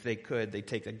him. And if they could, they'd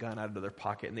take a gun out of their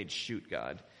pocket and they'd shoot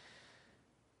God.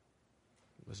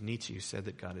 It was Nietzsche who said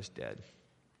that God is dead,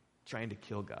 trying to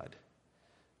kill God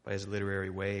by his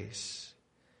literary ways.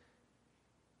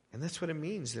 And that's what it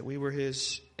means, that we were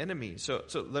his enemies. So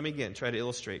let me again try to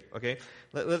illustrate, okay?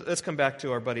 Let's come back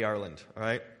to our buddy Arlen, all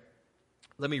right?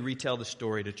 Let me retell the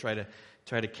story to try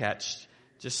to catch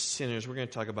just sinners. We're going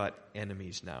to talk about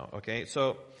enemies now, okay?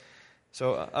 So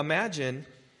imagine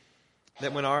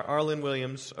that when Arlen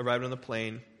Williams arrived on the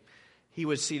plane, he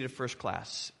was seated first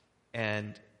class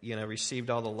and,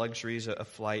 received all the luxuries of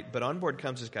flight. But on board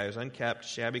comes this guy who was unkept,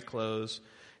 shabby clothes.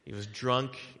 He was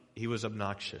drunk. He was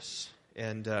obnoxious.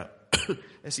 And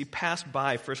as he passed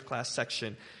by first class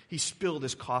section, he spilled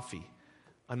his coffee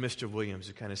on Mr. Williams,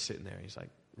 who's kind of sitting there. He's like,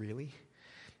 really?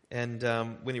 And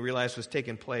when he realized what was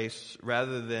taking place,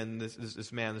 rather than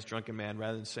this drunken man,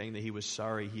 rather than saying that he was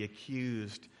sorry, he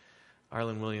accused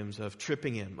Arlen Williams of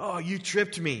tripping him. Oh, you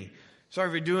tripped me. Sorry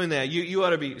for doing that. You ought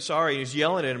to be sorry. He's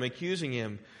yelling at him, accusing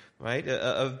him, right,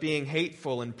 of being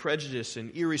hateful and prejudiced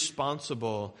and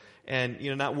irresponsible and,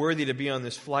 not worthy to be on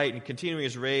this flight, and continuing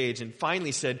his rage, and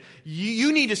finally said,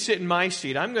 you need to sit in my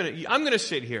seat. I'm gonna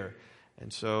sit here.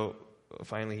 And so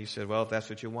finally he said, well, if that's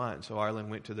what you want. And so Arlen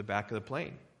went to the back of the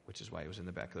plane, which is why he was in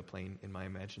the back of the plane in my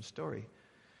imagined story.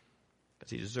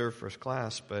 Because he deserved first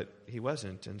class, but he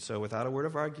wasn't. And so without a word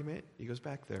of argument, he goes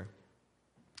back there.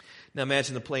 Now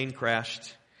imagine the plane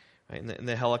crashed, right? And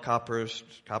the helicopters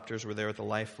were there with the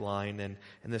lifeline, and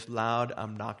this loud,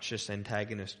 obnoxious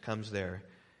antagonist comes there.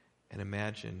 And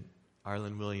imagine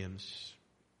Arlen Williams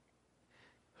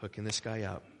hooking this guy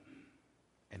up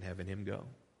and having him go.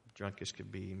 Drunk as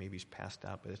could be, maybe he's passed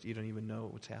out, but you don't even know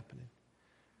what's happening.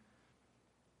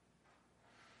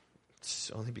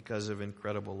 It's only because of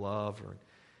incredible love or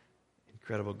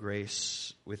incredible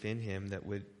grace within him that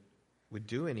would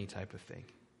do any type of thing.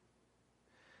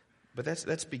 But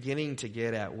that's beginning to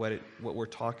get at what we're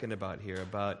talking about here,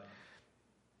 about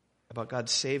God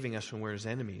saving us when we're his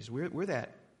enemies. We're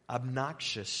that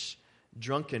obnoxious,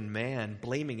 drunken man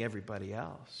blaming everybody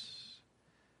else.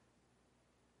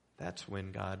 That's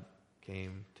when God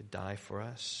came to die for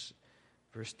us.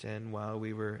 Verse 10, while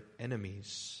we were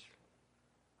enemies.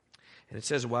 And it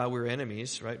says while we were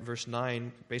enemies, right? Verse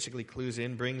 9 basically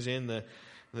brings in the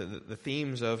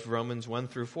themes of Romans 1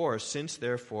 through 4. Since,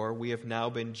 therefore, we have now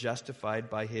been justified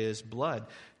by his blood.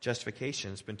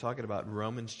 Justification. It's been talking about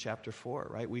Romans chapter 4,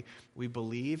 right? We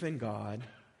believe in God,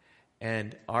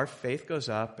 and our faith goes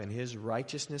up, and his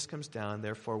righteousness comes down.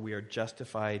 Therefore, we are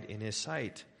justified in his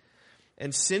sight.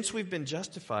 And since we've been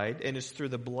justified, and it's through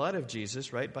the blood of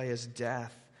Jesus, right, by his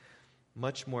death,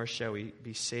 much more shall we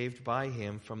be saved by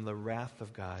him from the wrath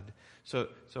of God. So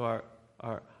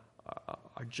our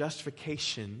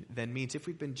justification then means if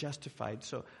we've been justified,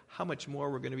 so how much more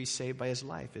we're going to be saved by his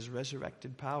life, his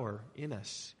resurrected power in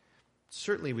us.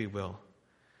 Certainly we will.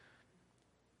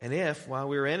 And if, while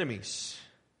we were enemies,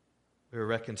 we were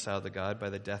reconciled to God by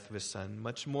the death of his Son,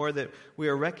 much more that we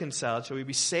are reconciled shall we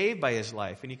be saved by his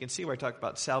life. And you can see where I talk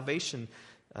about salvation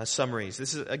summaries.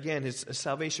 This is, again, his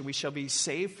salvation. We shall be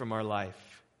saved from our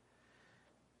life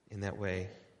in that way.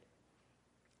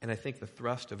 And I think the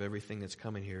thrust of everything that's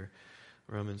coming here,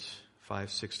 Romans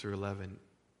 5, 6 through 11,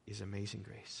 is amazing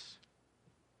grace.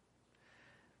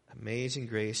 Amazing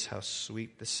grace, how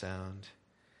sweet the sound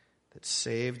that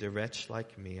saved a wretch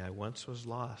like me. I once was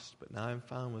lost, but now I'm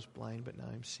found, was blind, but now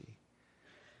I'm see.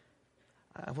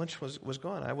 I once was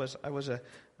gone. I was a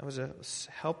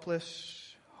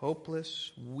helpless,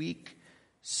 hopeless, weak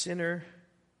sinner,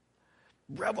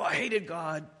 rebel. I hated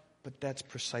God, but that's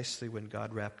precisely when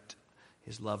God wrapped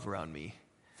his love around me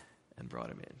and brought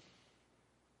him in.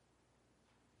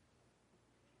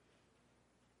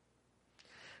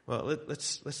 Well,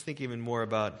 let's think even more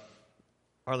about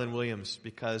Arlen Williams,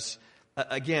 because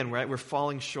again, right, we're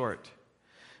falling short.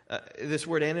 This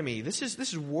word enemy, this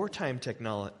is wartime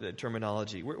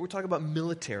terminology. We're talking about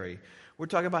military. We're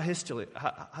talking about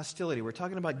hostility. We're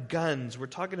talking about guns. We're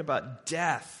talking about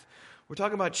death. We're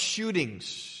talking about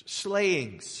shootings,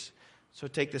 slayings. So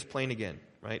take this plane again,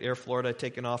 right? Air Florida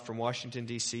taking off from Washington,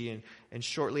 D.C., and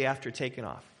shortly after taking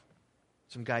off,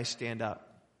 some guys stand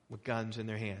up with guns in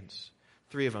their hands.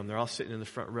 3 of them, they're all sitting in the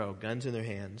front row, guns in their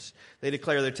hands. They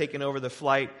declare they're taking over the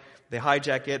flight. They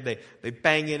hijack it. They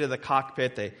bang into the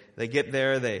cockpit. They get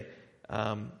there. They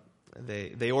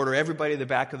order everybody to the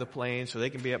back of the plane so they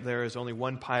can be up there. There's only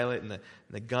one pilot, and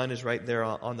the gun is right there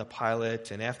on the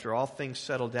pilot. And after all things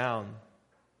settle down,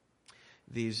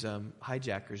 these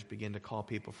hijackers begin to call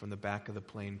people from the back of the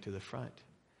plane to the front.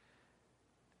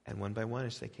 And one by one,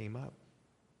 as they came up,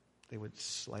 they would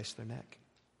slice their neck,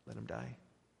 let them die.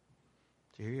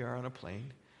 So here you are on a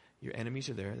plane. Your enemies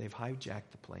are there. They've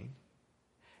hijacked the plane.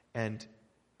 And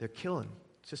they're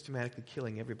systematically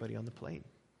killing everybody on the plane.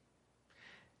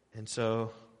 And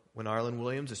so when Arlen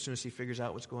Williams, as soon as he figures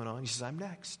out what's going on, he says, I'm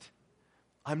next.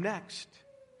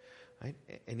 Right?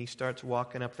 And he starts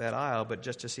walking up that aisle, but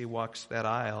just as he walks that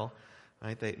aisle,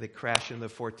 right, they crash into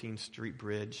the 14th Street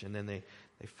Bridge, and then they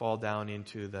They fall down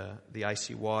into the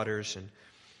icy waters.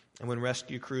 And when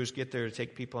rescue crews get there to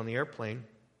take people on the airplane,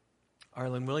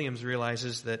 Arlen Williams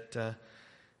realizes that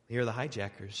they are the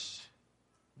hijackers,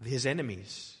 his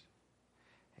enemies.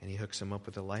 And he hooks them up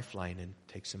with a lifeline and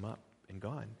takes them up and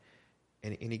gone.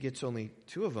 And he gets only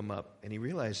 2 of them up, and he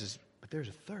realizes, but there's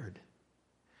a third.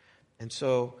 And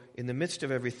so in the midst of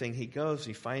everything, he goes,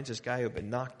 he finds this guy who had been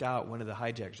knocked out, one of the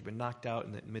hijackers had been knocked out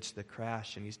in the midst of the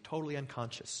crash, and he's totally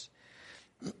unconscious.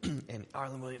 And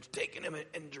Arlen Williams taking him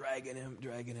and dragging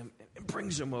him, and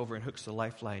brings him over and hooks the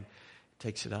lifeline,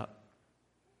 takes it up.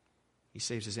 He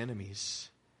saves his enemies,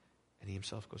 and he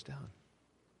himself goes down.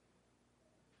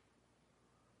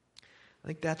 I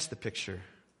think that's the picture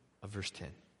of verse 10.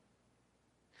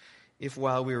 If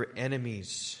while we were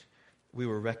enemies, we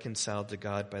were reconciled to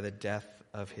God by the death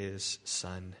of his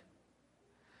Son,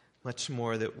 much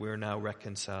more that we're now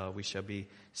reconciled, we shall be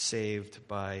saved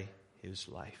by his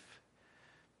life.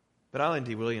 But Arlen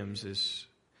D. Williams is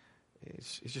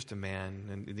just a man,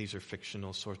 and these are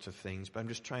fictional sorts of things, but I'm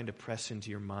just trying to press into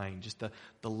your mind just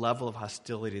the level of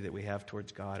hostility that we have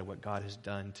towards God and what God has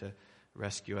done to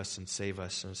rescue us and save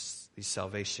us, and these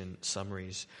salvation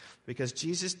summaries. Because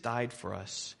Jesus died for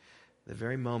us the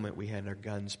very moment we had our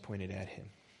guns pointed at him.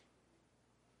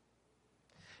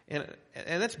 And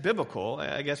that's biblical.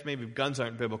 I guess maybe guns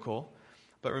aren't biblical,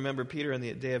 but remember Peter on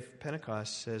the day of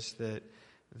Pentecost says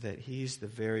that he's the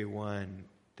very one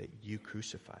that you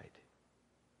crucified.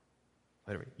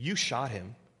 Whatever. You shot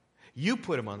him. You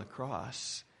put him on the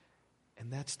cross.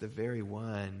 And that's the very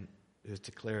one who is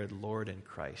declared Lord and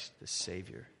Christ, the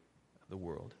Savior of the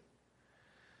world.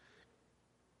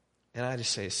 And I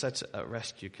just say such a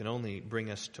rescue can only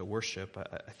bring us to worship.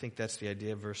 I think that's the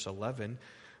idea of verse 11.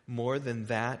 More than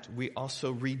that, we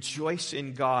also rejoice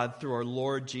in God through our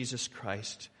Lord Jesus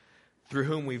Christ, through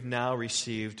whom we've now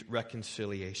received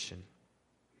reconciliation.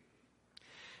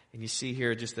 And you see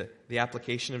here just the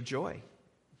application of joy.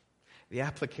 The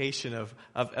application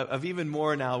of even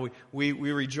more now, we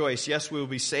rejoice. Yes, we will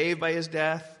be saved by his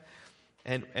death,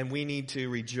 and we need to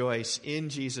rejoice in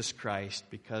Jesus Christ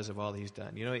because of all he's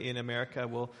done. You know, in America,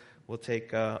 we'll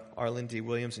take Arlen D.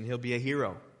 Williams, and he'll be a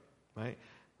hero, right?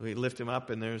 We lift him up,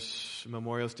 and there's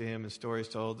memorials to him and stories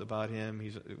told about him.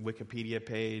 He's a Wikipedia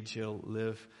page. He'll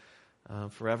live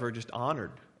forever just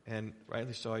honored. And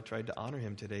rightly so, I tried to honor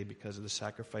him today because of the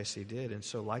sacrifice he did. And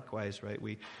so likewise, right,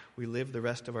 we live the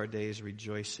rest of our days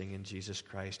rejoicing in Jesus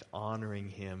Christ, honoring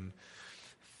him,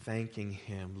 thanking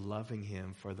him, loving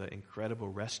him for the incredible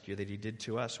rescue that he did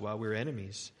to us while we were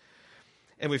enemies.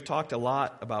 And we've talked a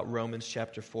lot about Romans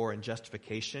chapter 4 and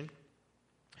justification.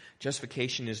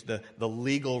 Justification is the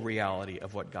legal reality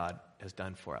of what God has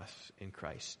done for us in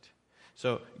Christ.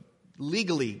 So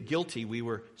legally guilty, we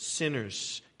were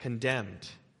sinners, condemned.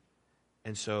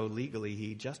 And so legally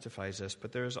he justifies us.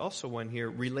 But there is also one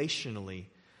here, relationally.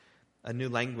 A new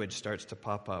language starts to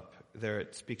pop up. There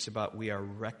it speaks about we are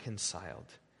reconciled.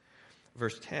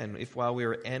 Verse 10, if while we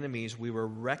were enemies, we were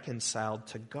reconciled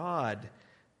to God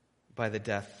by the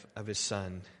death of his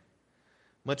Son.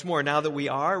 Much more, now that we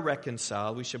are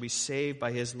reconciled, we shall be saved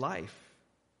by his life.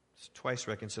 It's twice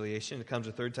reconciliation. It comes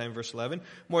a third time, verse 11.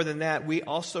 More than that, we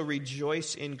also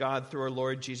rejoice in God through our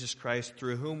Lord Jesus Christ,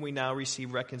 through whom we now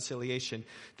receive reconciliation.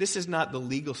 This is not the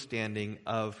legal standing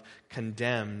of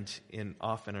condemned in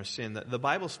often our sin. The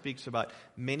Bible speaks about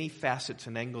many facets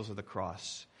and angles of the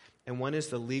cross. And one is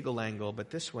the legal angle, but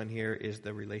this one here is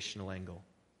the relational angle.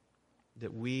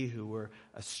 That we who were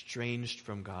estranged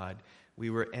from God, we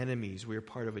were enemies, we were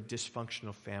part of a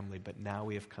dysfunctional family, but now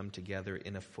we have come together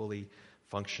in a fully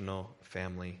functional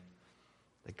family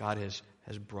that God has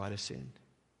brought us in.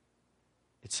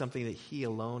 It's something that he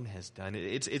alone has done.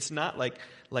 It's not like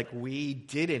we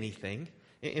did anything.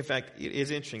 In fact, it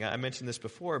is interesting. I mentioned this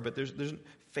before, but there's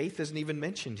faith isn't even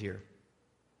mentioned here.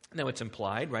 Now, it's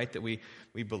implied, right, that we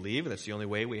believe. That's the only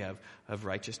way we have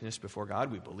righteousness before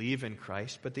God. We believe in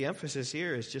Christ. But the emphasis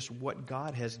here is just what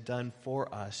God has done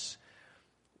for us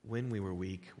when we were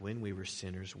weak, when we were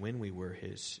sinners, when we were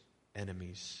his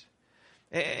enemies.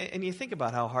 And you think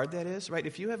about how hard that is, right?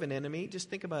 If you have an enemy, just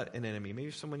think about an enemy.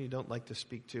 Maybe someone you don't like to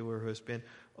speak to or who has been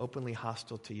openly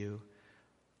hostile to you.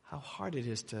 How hard it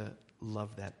is to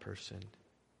love that person.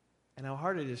 And how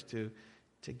hard it is to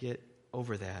get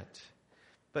over that.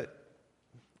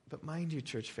 But mind you,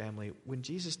 church family, when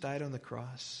Jesus died on the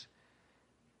cross,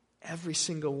 every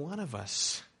single one of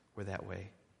us were that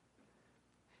way.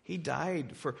 He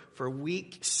died for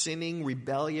weak, sinning,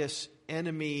 rebellious,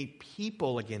 enemy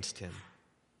people against him.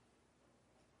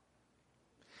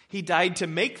 He died to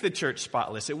make the church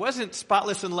spotless. It wasn't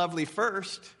spotless and lovely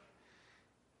first.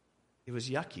 It was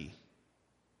yucky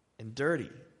and dirty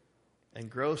and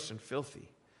gross and filthy,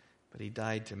 but he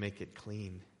died to make it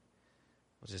clean,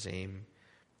 was his aim.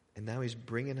 And now he's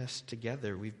bringing us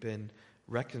together. We've been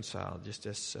reconciled, just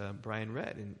as Brian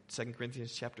read in 2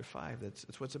 Corinthians chapter 5.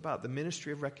 That's what it's about, the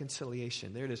ministry of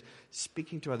reconciliation. There it is,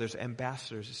 speaking to others,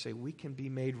 ambassadors, to say we can be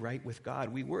made right with God.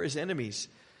 We were his enemies,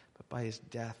 but by his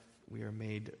death we are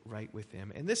made right with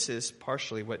him. And this is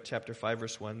partially what chapter 5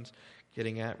 verse 1's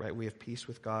getting at, right? We have peace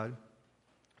with God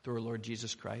through our Lord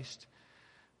Jesus Christ,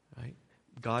 right?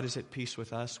 God is at peace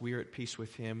with us. We are at peace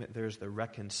with him. There's the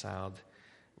reconciled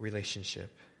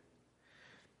relationship.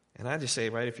 And I just say,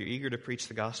 right, if you're eager to preach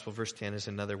the gospel, verse 10 is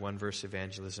another one-verse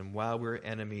evangelism. While we were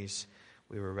enemies,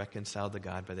 we were reconciled to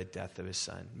God by the death of his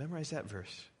son. Memorize that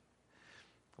verse.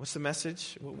 What's the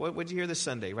message? What did you hear this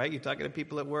Sunday, right? You're talking to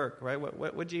people at work, right?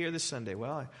 What did you hear this Sunday?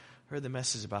 Well, I heard the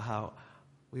message about how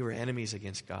we were enemies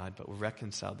against God, but were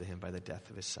reconciled to him by the death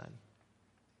of his son.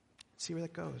 See where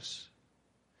that goes.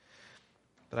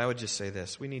 But I would just say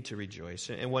this. We need to rejoice.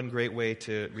 And one great way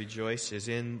to rejoice is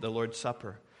in the Lord's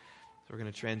Supper. So we're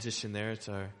going to transition there. It's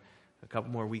a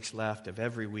couple more weeks left of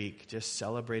every week, just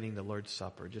celebrating the Lord's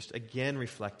Supper, just again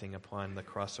reflecting upon the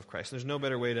cross of Christ. And there's no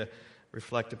better way to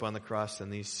reflect upon the cross than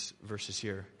these verses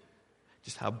here.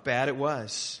 Just how bad it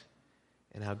was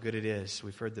and how good it is.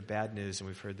 We've heard the bad news and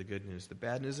we've heard the good news. The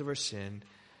bad news of our sin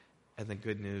and the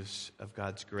good news of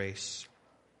God's grace.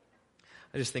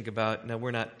 I just think about, now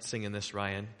we're not singing this,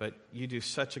 Ryan, but you do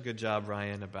such a good job,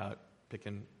 Ryan, about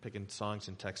picking songs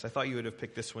and texts. I thought you would have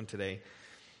picked this one today.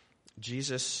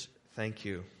 Jesus, thank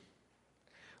you.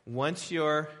 Once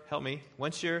your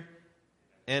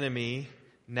enemy,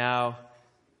 now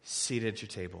seated at your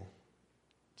table.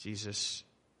 Jesus,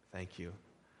 thank you.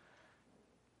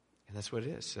 And that's what it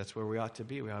is. That's where we ought to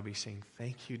be. We ought to be saying,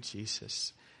 thank you,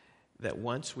 Jesus, that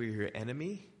once we were your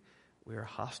enemy, we were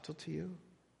hostile to you,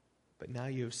 but now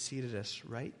you have seated us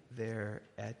right there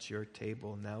at your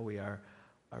table. Now we are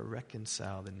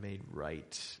reconciled and made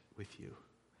right with you.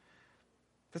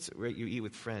 That's right. You eat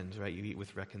with friends, right? You eat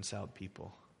with reconciled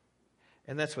people.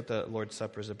 And that's what the Lord's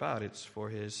Supper is about. It's for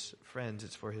his friends.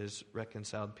 It's for his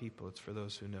reconciled people. It's for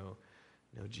those who know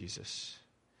Jesus.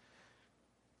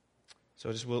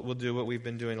 So we'll do what we've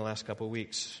been doing the last couple of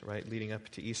weeks, right? Leading up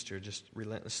to Easter, just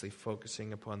relentlessly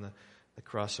focusing upon the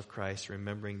cross of Christ,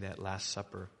 remembering that Last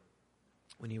Supper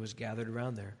when he was gathered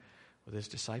around there with his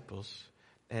disciples.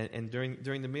 And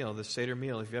during the meal, the Seder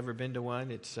meal, if you've ever been to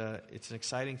one, it's an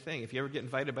exciting thing. If you ever get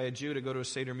invited by a Jew to go to a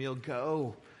Seder meal,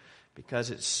 go. Because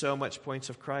it's so much points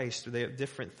of Christ. They have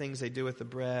different things they do with the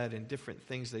bread and different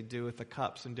things they do with the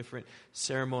cups and different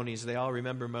ceremonies. They all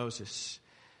remember Moses.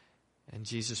 And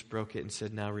Jesus broke it and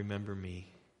said, now remember me.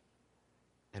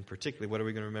 And particularly, what are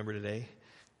we going to remember today?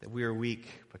 That we are weak,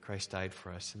 but Christ died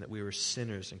for us. And that we were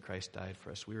sinners and Christ died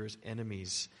for us. We were his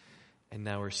enemies, and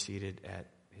now we're seated at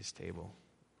his table.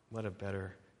 What a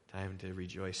better time to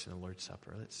rejoice in the Lord's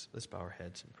Supper. Let's bow our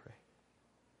heads and pray.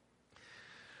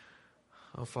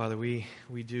 Oh, Father, we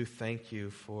do thank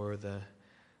you for the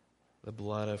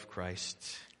blood of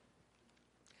Christ.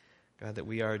 God, that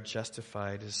we are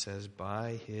justified, it says,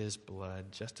 by his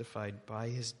blood, justified by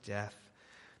his death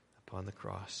upon the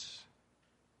cross.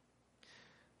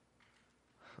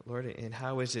 Lord, and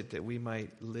how is it that we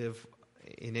might live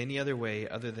in any other way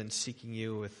other than seeking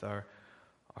you with our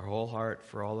whole heart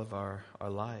for all of our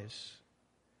lives?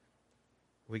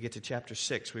 We get to chapter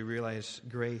 6, we realize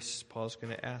grace. Paul's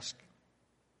going to ask,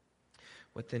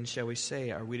 what then shall we say?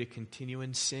 Are we to continue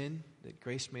in sin that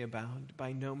grace may abound?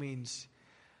 By no means.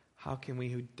 How can we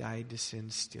who died to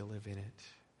sin still live in it?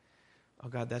 Oh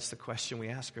God, that's the question we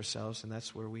ask ourselves, and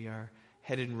that's where we are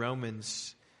headed in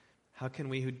Romans. How can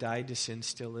we who died to sin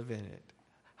still live in it?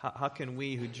 How can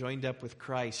we who joined up with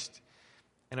Christ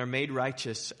and are made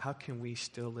righteous, how can we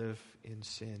still live in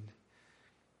sin?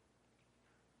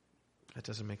 That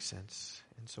doesn't make sense.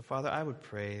 And so, Father, I would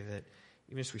pray that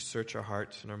even as we search our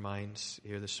hearts and our minds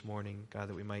here this morning, God,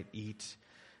 that we might eat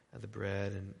the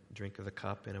bread and drink of the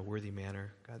cup in a worthy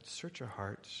manner. God, search our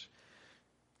hearts.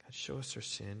 God, show us our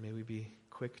sin. May we be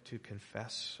quick to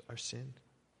confess our sin.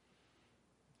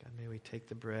 God, may we take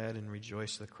the bread and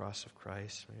rejoice in the cross of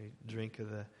Christ. May we drink of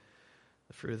the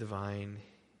fruit of the vine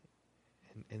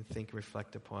and think and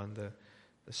reflect upon the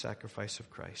sacrifice of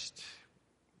Christ.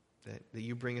 That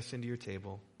you bring us into your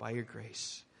table by your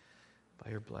grace,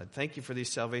 by your blood. Thank you for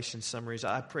these salvation summaries.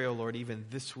 I pray, O Lord, even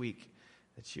this week,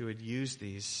 that you would use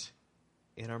these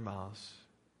in our mouths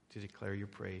to declare your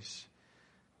praise,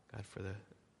 God, for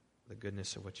the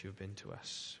goodness of what you have been to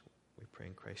us. We pray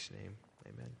in Christ's name.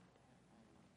 Amen.